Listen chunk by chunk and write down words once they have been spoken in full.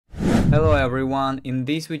Hello everyone, in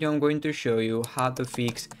this video I'm going to show you how to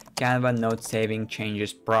fix Canva not saving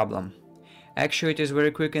changes problem. Actually it is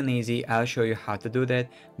very quick and easy, I'll show you how to do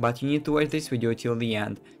that, but you need to watch this video till the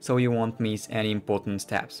end so you won't miss any important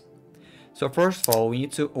steps. So first of all, we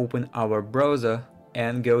need to open our browser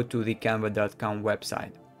and go to the canva.com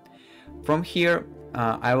website. From here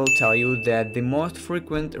I will tell you that the most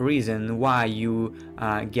frequent reason why you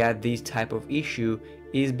get this type of issue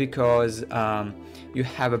is because you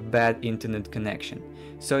have a bad internet connection.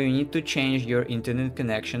 So you need to change your internet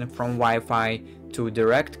connection from Wi-Fi to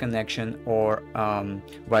direct connection or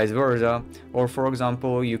vice versa, or for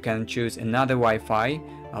example you can choose another Wi-Fi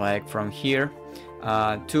like from here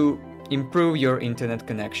to improve your internet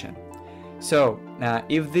connection. So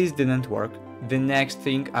if this didn't work, the next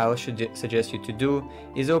thing I'll suggest you to do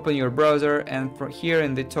is open your browser, and from here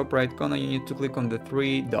in the top right corner you need to click on the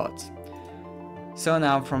three dots. So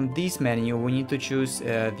now from this menu we need to choose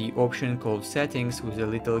the option called settings with a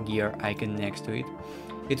little gear icon next to it.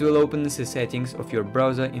 It will open the settings of your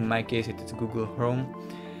browser, in my case it is Google Chrome.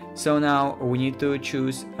 So now we need to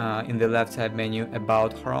choose in the left side menu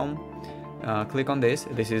about Chrome. Click on this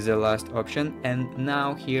is the last option, and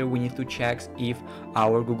now here we need to check if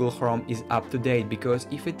our Google Chrome is up to date, because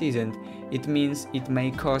if it isn't, it means it may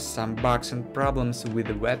cause some bugs and problems with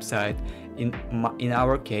the website. In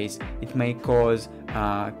our case it may cause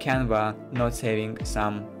Canva not saving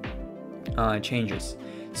some changes.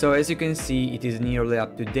 So as you can see, it is nearly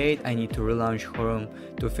up to date. I need to relaunch Chrome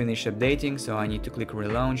to finish updating, so I need to click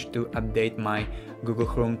relaunch to update my Google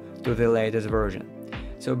Chrome to the latest version.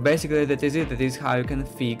 So basically that is it. That is how you can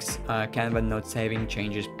fix Canva not saving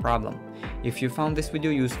changes problem. If you found this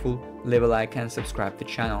video useful, leave a like and subscribe to the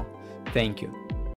channel. Thank you.